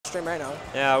stream right now.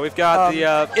 Yeah, we've got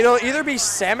the... it'll either be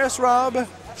Samus Rob,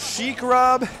 Sheik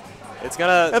Rob. It's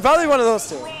gonna... probably one of those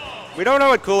two. We don't know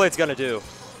what Koolaid's gonna do.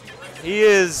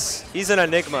 He's an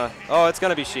enigma. Oh, it's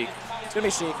gonna be Sheik. It's gonna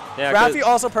be Sheik. Yeah, Raffi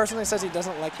also personally says he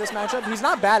doesn't like this matchup. He's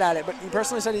not bad at it, but he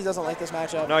personally said he doesn't like this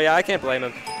matchup. No, yeah, I can't blame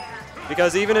him.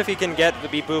 Because even if he can get the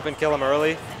beat boop and kill him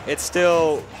early, it's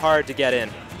still hard to get in.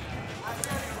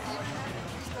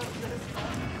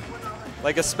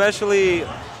 Like especially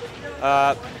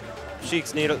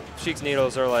Sheik's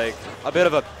needles are like a bit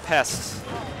of a pest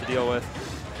to deal with.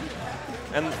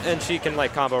 And she can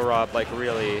like combo Rob like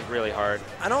really, really hard.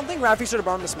 I don't think Raffi should have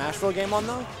brought him the Smashville game on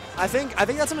though. I think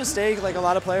that's a mistake like a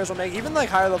lot of players will make, even like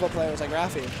higher level players like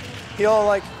Raffi.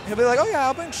 He'll be like, oh yeah,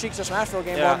 I'll bring Sheik to Smashville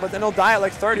game one, but then he'll die at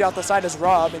like 30 out the side as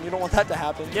Rob, and you don't want that to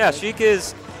happen. Yeah, like, Sheik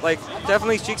is like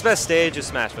definitely Sheik's best stage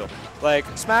is Smashville. Like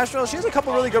Smashville, she has a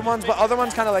couple really good ones, but other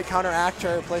ones kind of like counteract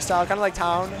her playstyle, kind of like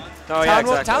Town. Oh yeah,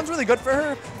 exactly. Town's really good for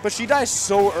her, but she dies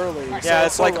so early. Yeah, so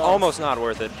it's like almost not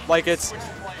worth it. Like it's,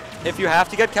 if you have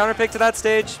to get counterpicked to that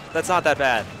stage, that's not that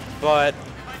bad. But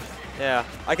yeah,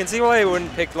 I can see why he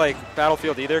wouldn't pick like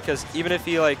Battlefield either, because even if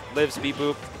he like lives beat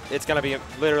boop, it's gonna be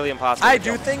literally impossible. I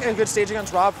do think a good stage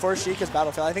against Rob for Sheik is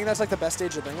Battlefield. I think that's like the best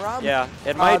stage to bring Rob. Yeah,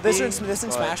 it might this be. This in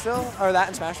Smashville, or that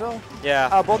in Smashville.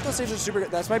 Yeah. Both those stages are super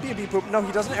good. That might be a beat boop. No,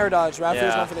 he doesn't air dodge. Raffi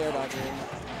is one for the air dodge.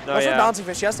 No, That's for bouncing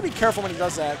fish. He has to be careful when he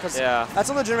does that, because that's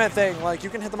a legitimate thing. Like you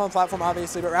can hit them on platform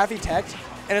obviously, but Raffi teched,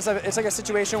 and it's like a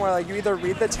situation where like you either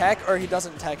read the tech or he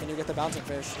doesn't tech, and you get the bouncing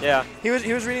fish. Yeah. He was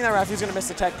reading that Raffi was gonna miss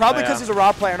the tech, probably because he's a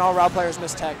Rob player, and all Rob players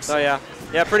miss techs. Oh yeah.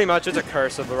 Yeah, pretty much. It's a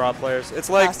curse of the Rob players. It's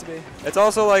like, it has to be. It's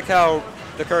also like how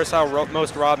the curse how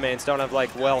most Rob mains don't have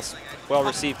like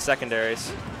well-received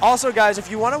secondaries. Also, guys, if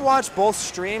you want to watch both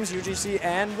streams, UGC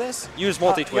and this, use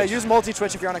multi-twitch. Yeah, use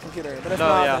multi-twitch if you're on a computer. But if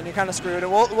not, then you're kind of screwed. And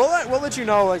we'll let you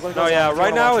know like what goes on.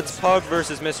 Right now it's Pug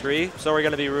versus Mystery, so we're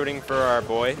gonna be rooting for our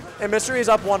boy. And Mystery's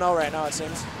up 1-0 right now, it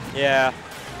seems. Yeah.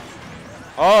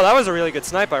 Oh, that was a really good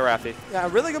snipe by Raffi. Yeah,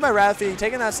 really good by Raffi,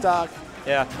 taking that stock.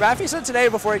 Yeah. Raffi said today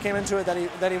before he came into it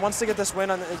that he wants to get this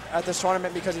win at this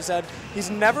tournament because he said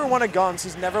he's never won a GUMS,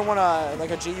 he's never won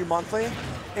a GU monthly,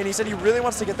 and he said he really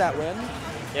wants to get that win.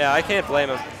 Yeah, I can't blame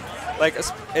him. Like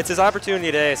it's his opportunity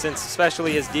today, since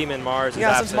especially his demon Mars is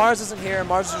absent. Since Mars isn't here,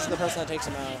 Mars is usually the person that takes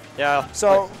him out. Yeah.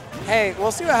 So hey,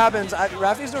 we'll see what happens.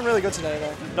 Raffi's doing really good today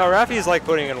though. No, Raffi's like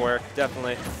putting in work,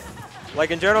 definitely. Like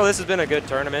in general, this has been a good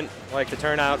tournament. Like the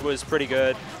turnout was pretty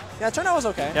good. Yeah, turnout was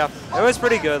okay. Yeah, it was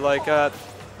pretty good. Like,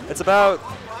 it's above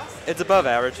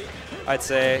average, I'd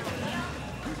say.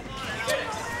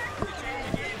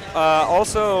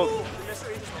 Also,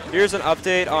 here's an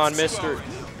update on Mr.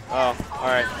 Oh, all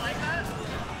right.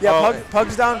 Yeah,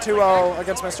 Pug's down 2-0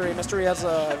 against Mystery. Mystery has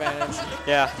an advantage.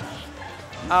 Yeah.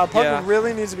 Pug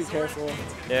really needs to be careful.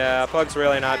 Yeah, Pug's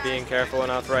really not being careful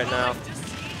enough right now.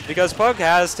 Because Pug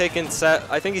has taken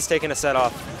I think he's taken a set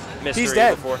off Mystery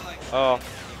before. Oh.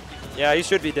 Yeah, he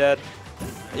should be dead.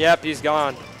 Yep, he's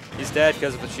gone. He's dead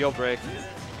because of the shield break.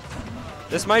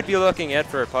 This might be looking it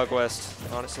for Pug West,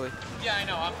 honestly. Yeah, I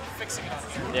know. I'm fixing it up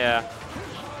here. Yeah.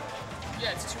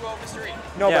 Yeah, it's 2-0 Mystery.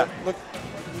 No, but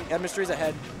look, Mystery's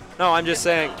ahead. No, I'm just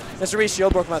saying. Mystery's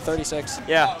shield broke him at 36.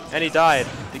 Yeah, and he died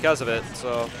because of it.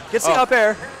 So gets the up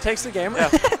air, takes the game. Yeah,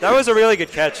 that was a really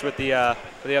good catch with the up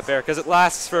air because it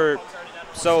lasts for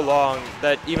so long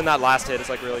that even that last hit is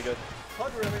like really good.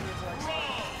 Pug really needs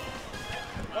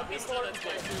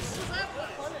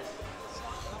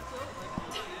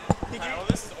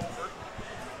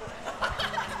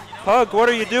Pug, what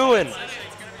are you doing?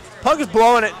 Pug is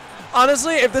blowing it.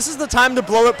 Honestly, if this is the time to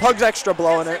blow it, Pug's extra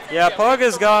blowing it. Yeah, Pug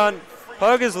is gone.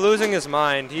 Pug is losing his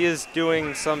mind. He is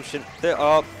doing some shit.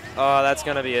 Oh, that's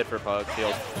gonna be it for Pug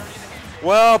Field.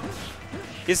 Well,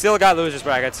 he's still got losers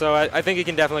bracket, so I think he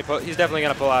can definitely he's definitely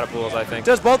gonna pull out of pools. I think.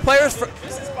 Does both players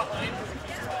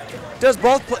does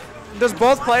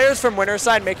both players from winner's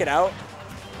side make it out,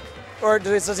 or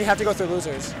does he have to go through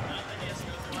losers?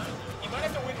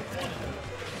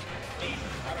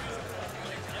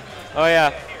 Oh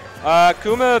yeah,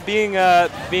 Kuma being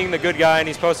the good guy, and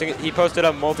he posted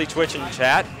a multi-Twitch in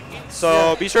chat,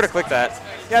 so be sure to click that.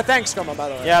 Yeah, thanks Kuma, by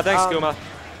the way. Yeah, thanks Kuma.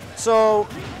 So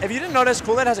if you didn't notice,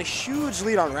 Koolaid has a huge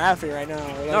lead on Raffi right now.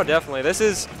 Like, no, definitely. This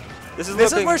is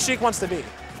where Sheik wants to be.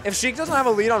 If Sheik doesn't have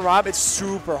a lead on Rob, it's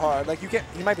super hard. Like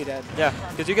he might be dead. Yeah,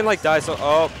 because you can like die. So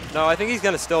no, I think he's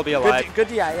gonna still be alive. Good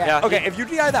DI, yeah. Okay, if you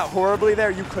DI that horribly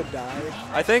there, you could die.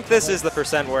 I think this is the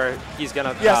percent where he's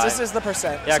gonna die. Yes, this is the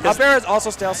percent. Yeah, up air is also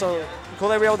stale, so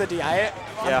Koolaid be able to DI it.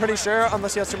 I'm pretty sure,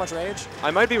 unless he has too much rage. I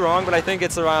might be wrong, but I think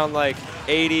it's around like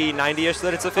 80, 90-ish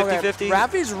that it's a 50-50.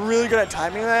 Raffi's really good at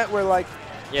timing that, where like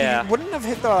Yeah. He wouldn't have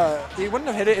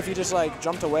hit it if he just like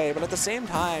jumped away. But at the same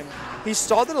time, he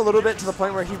stalled it a little bit to the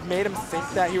point where he made him think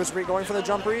that he was going for the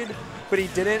jump read, but he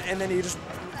didn't, and then he just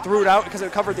threw it out because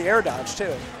it covered the air dodge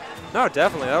too. No,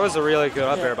 definitely. That was a really good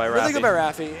up air by Raffi. Really good by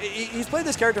Raffi. He's played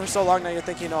this character for so long now. You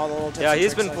think you know all the little tips. Yeah,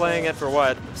 he's been playing it for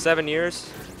what, 7 years?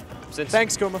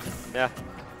 Thanks, Kuma. Yeah.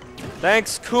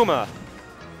 Thanks, Kuma.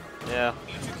 Yeah.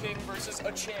 Mewtwo King versus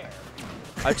a chair.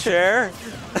 A chair?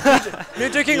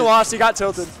 Mewtwo King lost. He got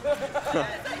tilted.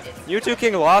 Mewtwo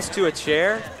King lost to a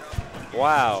chair?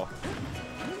 Wow.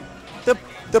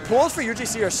 The pools for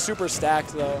UGC are super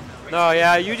stacked though. No,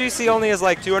 yeah, UGC only has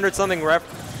like 200 something ref.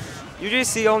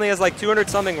 UGC only has like 200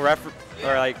 something ref,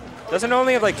 or like, doesn't it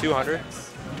only have like 200?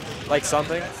 Like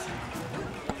something?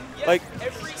 Like,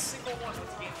 Every single one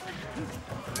with game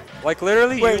 3. like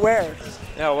literally. Wait, where?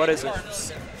 Yeah, what is it?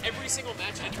 Every single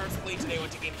match in Turf League today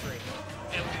went to game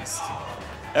 3. At least.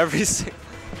 Every single.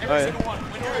 Every single one.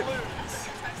 Win or lose.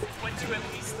 Went to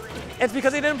at least 3. It's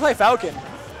because he didn't play Falcon.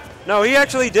 No, he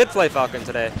actually did play Falcon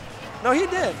today. No, he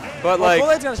did. But well, like.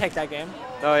 Koolaid's gonna take that game.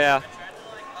 Oh yeah.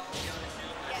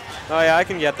 Oh yeah, I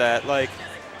can get that. Like,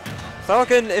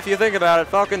 Falcon, if you think about it,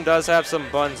 Falcon does have some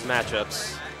buns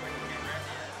matchups.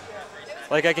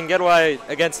 Like, I can get why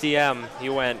against EM he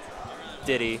went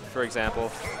Diddy, for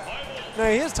example. No,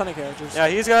 he has a ton of characters. Yeah,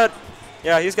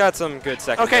 he's got some good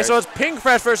second. Okay, so it's Pink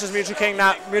Fresh versus Mewtwo King,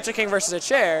 not Mewtwo King versus a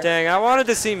chair. Dang, I wanted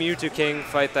to see Mewtwo King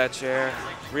fight that chair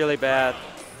really bad.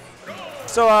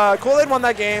 So Koolaid won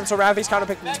that game, so Raffi's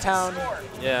counterpicking his town.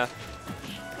 Yeah.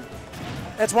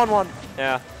 It's 1-1.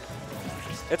 Yeah.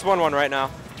 It's 1-1 right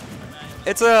now.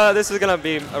 This is gonna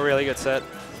be a really good set.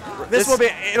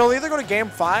 It'll either go to game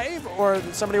 5 or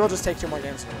somebody will just take 2 more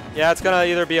games. Yeah, it's gonna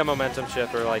either be a momentum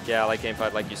shift or like game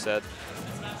 5, like you said.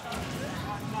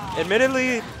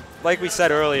 Admittedly, like we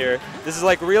said earlier, this is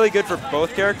like really good for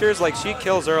both characters. Like Sheik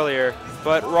kills earlier,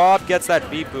 but Rob gets that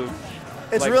beat boop.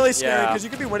 It's like, really scary because you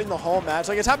could be winning the whole match.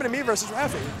 Like it's happened to me versus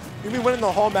Raffi. You could be winning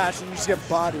the whole match and you just get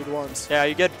bodied once. Yeah,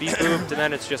 you get beat booped and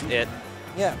then it's just it.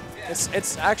 Yeah,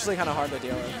 it's actually kind of hard to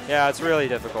deal with. Yeah, it's really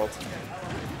difficult.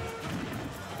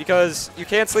 Because you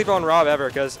can't sleep on Rob ever,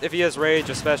 because if he has rage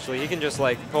especially, he can just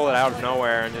like pull it out of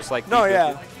nowhere and just like No,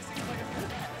 yeah.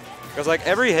 Because like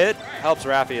every hit helps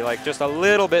Raffi like just a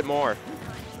little bit more.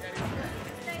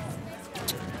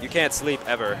 You can't sleep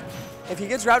ever. If he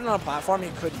gets routed on a platform, he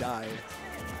could die.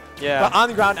 Yeah. But on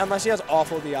the ground, unless he has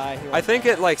awful DI. I think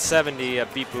at like 70, a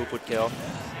beat boop would kill.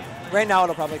 Right now,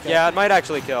 it'll probably kill. Yeah, it might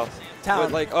actually kill. Town.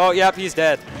 But like, oh, yep, he's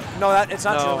dead. No, it's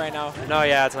not true right now. No,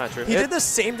 yeah, it's not true. He did the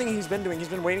same thing he's been doing. He's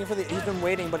been waiting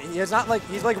but he has not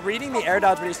he's like reading the air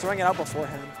dodge, but he's throwing it out before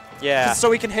him. Yeah.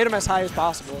 So he can hit him as high as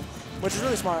possible, which is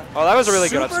really smart. Oh, that was a really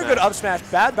good up smash. Super good up smash.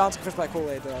 Bad bouncing fish by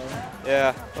Koolaid though.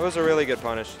 Yeah, that was a really good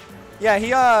punish. Yeah,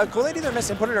 Koolaid either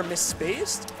misinputted or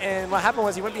misspaced, and what happened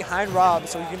was he went behind Rob,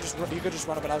 so you could just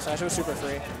run up an up smash. It was super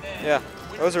free. Yeah,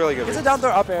 that was a really good. It's a down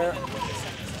throw up air.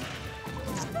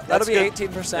 That'll be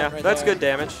 18% yeah, right that's there. good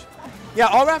damage. Yeah,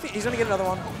 all Raffi, he's gonna get another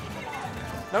one.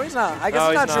 No, he's not. I guess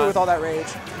it's not true with all that rage.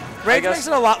 Rage makes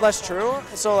it a lot less true,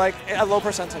 so like at low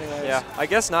percent anyways. Yeah, I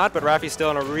guess not, but Raffi's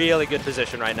still in a really good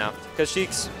position right now because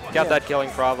Sheik's got that killing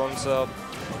problem. So,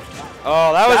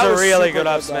 oh, that was a really good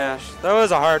up smash. That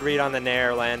was a hard read on the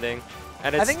nair landing,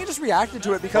 and I think he just reacted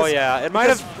to it because. Oh yeah, it might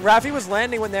have. Raffi was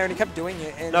landing when there and he kept doing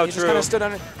it, and he just kind of stood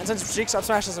under. And since Sheik's up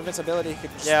smash has invincibility, he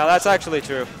could. Just that's actually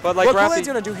true. But like what Raffi, Koolaid's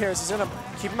gonna do here is he's gonna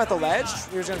keep him at the ledge.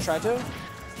 He's gonna try to.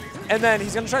 And then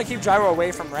he's gonna try to keep Gyro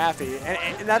away from Raffi,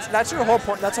 and that's your whole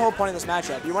point. That's the whole point of this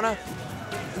matchup. You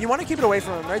wanna keep it away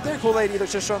from him. Right there, Koolaid either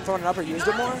just throwing it up or used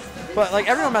it more. But like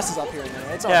everyone messes up here and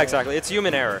there. It's all good. Exactly. It's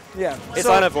human error. Yeah, it's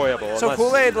unavoidable. So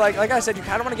Koolaid, like I said, you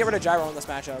kind of want to get rid of Gyro in this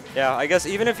matchup. Yeah, I guess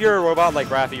even if you're a robot like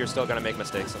Raffi, you're still gonna make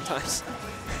mistakes sometimes.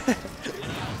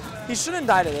 He shouldn't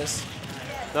die to this.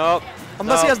 Nope.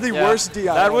 Unless he has the worst DI.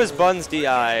 That was Bun's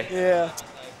DI. Yeah.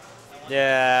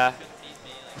 Yeah.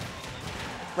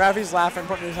 Raffi's laughing,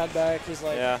 putting his head back. He's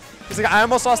like, I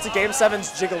almost lost to Game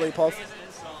 7's Jigglypuff.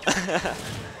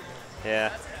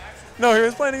 Yeah. No, he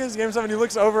was playing against Game 7. He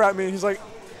looks over at me. He's like,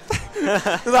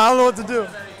 I don't know what to do.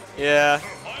 Yeah.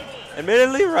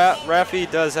 Admittedly,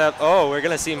 Raffi does have. Oh, we're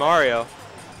gonna see Mario.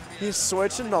 He's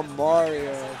switching to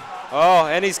Mario. Oh,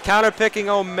 and he's counterpicking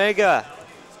Omega.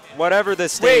 Whatever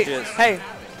this stage is. Hey.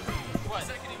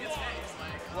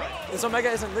 This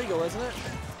Omega isn't legal, isn't it?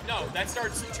 No, that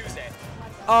starts Tuesday.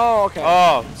 Oh, okay.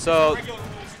 Oh, so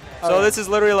this is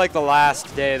literally like the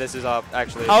last day this is up,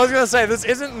 actually. I was going to say, this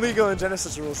isn't legal in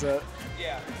Genesis rule set.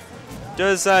 Yeah.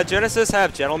 Does Genesis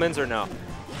have gentlemen's or no?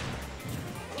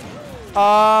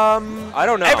 I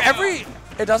don't know.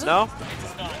 It doesn't? No? It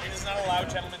does not. It does not allow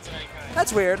gentlemen's of any kind.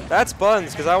 That's weird. That's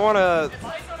buns, because I want to...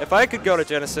 If I could go to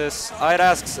Genesis, I'd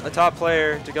ask a top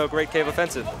player to go Great Cave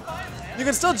Offensive. You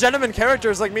can still gentleman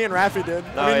characters like me and Raffi did.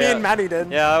 Me and Maddie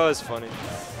did. Yeah, that was funny.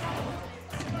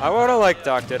 I want to like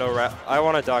Doc Ditto. I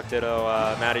want to Doc Ditto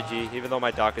Matty G, even though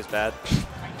my Doc is bad.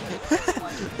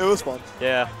 It was fun.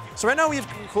 Yeah. So right now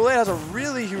Koolaid has a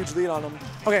really huge lead on him.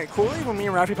 Okay, Koolaid, when me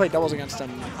and Raffi played doubles against him,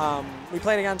 we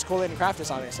played against Koolaid and Craftus,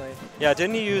 obviously. Yeah,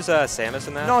 didn't he use Samus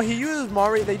in that? No, he used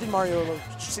Mario. They did Mario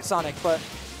Sonic, but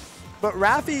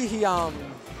Raffi, he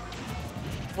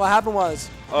what happened was.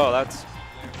 Oh, that's.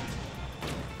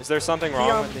 Is there something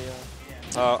wrong with the?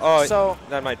 So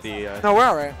that might be. No, we're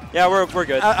all right. Yeah, we're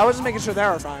good. I was just making sure they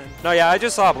were fine. No, yeah, I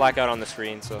just saw a blackout on the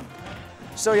screen, so.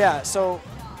 So yeah, so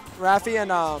Raffi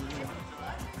and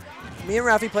me and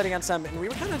Raffi played against them, and we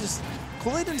were kind of just.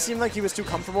 Koolaid didn't seem like he was too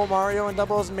comfortable with Mario in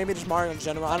doubles, and maybe just Mario in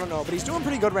general. I don't know, but he's doing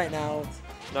pretty good right now.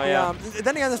 No, yeah.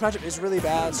 Then again, this matchup is really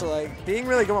bad, so like being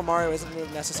really good with Mario isn't really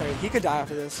necessary. He could die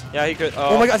after this. Yeah, he could.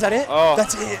 Oh my God, is that it? Oh,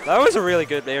 that's it. That was a really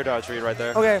good air dodge read right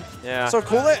there. Okay. Yeah. So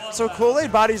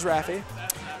Koolaid bodies Raffi.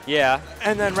 Yeah.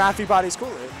 And then Raffi bodies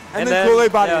Koolaid. And then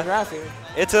Koolaid bodies Raffi.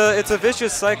 It's a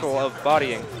vicious cycle of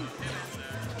bodying.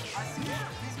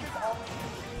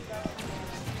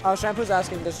 Shampoo's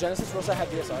asking, does Genesis Rule set have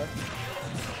DSR?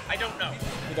 I don't know.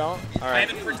 You don't? All right. I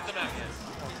haven't printed them out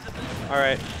yet. All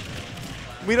right.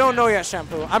 We don't know yet,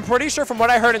 Shampoo. I'm pretty sure from what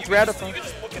I heard in 3 out of 5. You can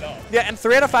just look it up. Yeah, in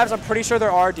 3 out of 5s, I'm pretty sure there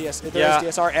is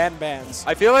DSR and bans.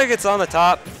 I feel like it's on the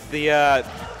top, the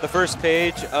first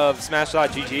page of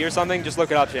Smash.gg or something. Just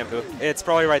look it up, Shampoo. It's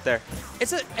probably right there.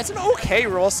 It's an okay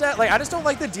rule set. Like I just don't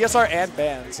like the DSR and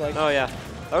bans. Like. Oh yeah,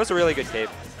 that was a really good cape.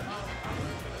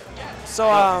 So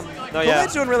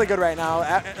Koolaid's doing really good right now.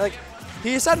 Like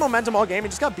he's had momentum all game. He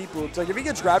just got beat booped. Like if he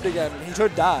gets grabbed again, he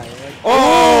could die. Like,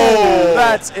 oh,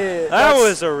 that's it. That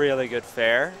was a really good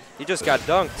fair. He just got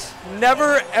dunked.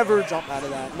 Never ever jump out of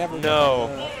that. Never.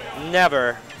 No,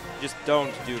 never. Just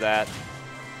don't do that.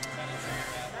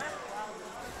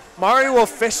 Mario will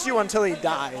fish you until he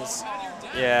dies.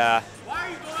 Yeah.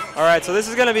 All right, so this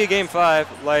is gonna be game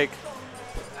 5, like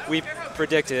we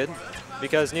predicted,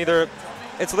 because neither.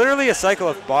 It's literally a cycle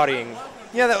of bodying.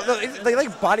 Yeah, they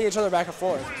like body each other back and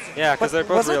forth. Yeah, because they're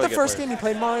both really good. Was it the first game he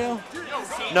played Mario?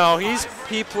 No,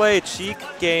 he played Sheik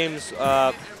games.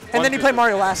 And then he played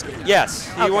Mario last game.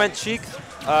 Yes, he went Sheik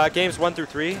games 1 through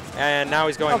 3, and now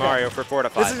he's going Mario for 4 to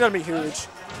 5. This is gonna be huge.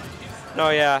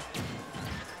 No, yeah.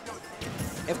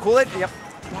 If Koolaid, yep.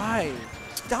 Why?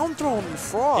 Down throw him, you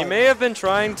fraud. He may have been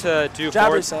trying to do jab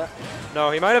forward. Reset.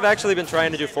 No, he might have actually been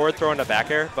trying to do forward throw into back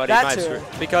air, but he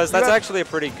might because that's actually a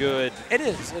pretty good. It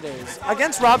is. It is.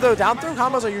 Against Rob though, down throw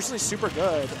combos are usually super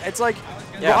good. It's like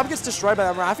Rob gets destroyed by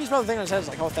them. Raffi's probably thinking in his head is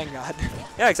like, oh, thank God.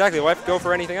 Yeah, exactly. Why go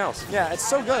for anything else? Yeah, it's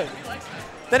so good.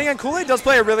 Then again, Koolaid does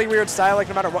play a really weird style, like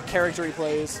no matter what character he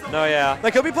plays. No, yeah.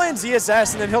 Like he'll be playing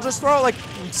ZSS and then he'll just throw like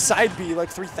side B like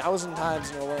 3,000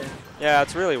 times in a row. Yeah,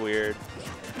 it's really weird.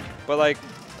 But like.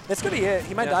 This could be it.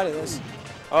 He might die to this.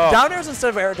 Oh. Down airs instead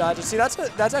of air dodges. See, that's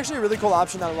actually a really cool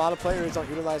option that a lot of players don't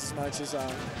utilize as much. Is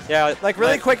like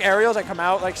really quick aerials that come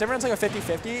out. Like everyone's like a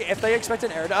 50-50. If they expect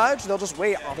an air dodge, they'll just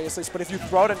wait, obviously. But if you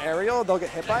throw out an aerial, they'll get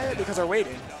hit by it because they're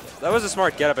waiting. That was a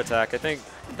smart get-up attack. I think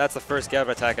that's the first get-up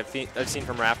attack I've seen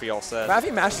from Raffi all set.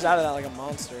 Raffi mashes out of that like a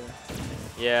monster.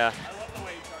 Yeah.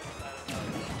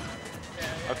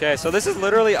 Okay, so this is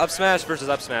literally up smash versus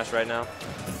up smash right now.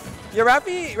 Yeah,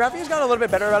 Raffi's gotten a little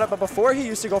bit better about it, but before he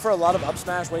used to go for a lot of up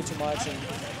smash way too much, and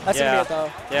that's gonna be it though.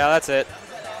 Yeah, that's it.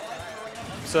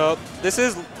 So this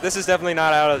is definitely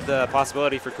not out of the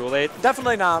possibility for Koolaid.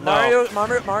 Definitely not. No.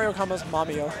 Mario combos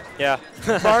Mamio. Yeah.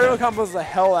 Mario combos the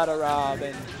hell out of Rob,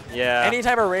 and any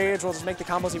type of rage will just make the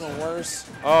combos even worse.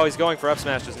 Oh, he's going for up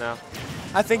smashes now.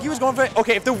 I think he was going for it.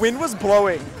 Okay, if the wind was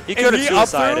blowing, he could have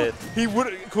suicided.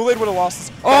 Koolaid would have lost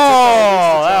this.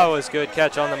 Oh, that was good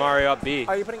catch on the Mario up B.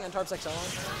 Are you putting N-Tarp XL on?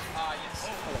 Yes.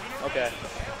 Okay.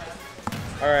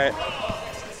 All right.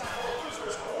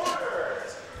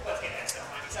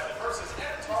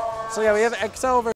 So yeah, we have XL versus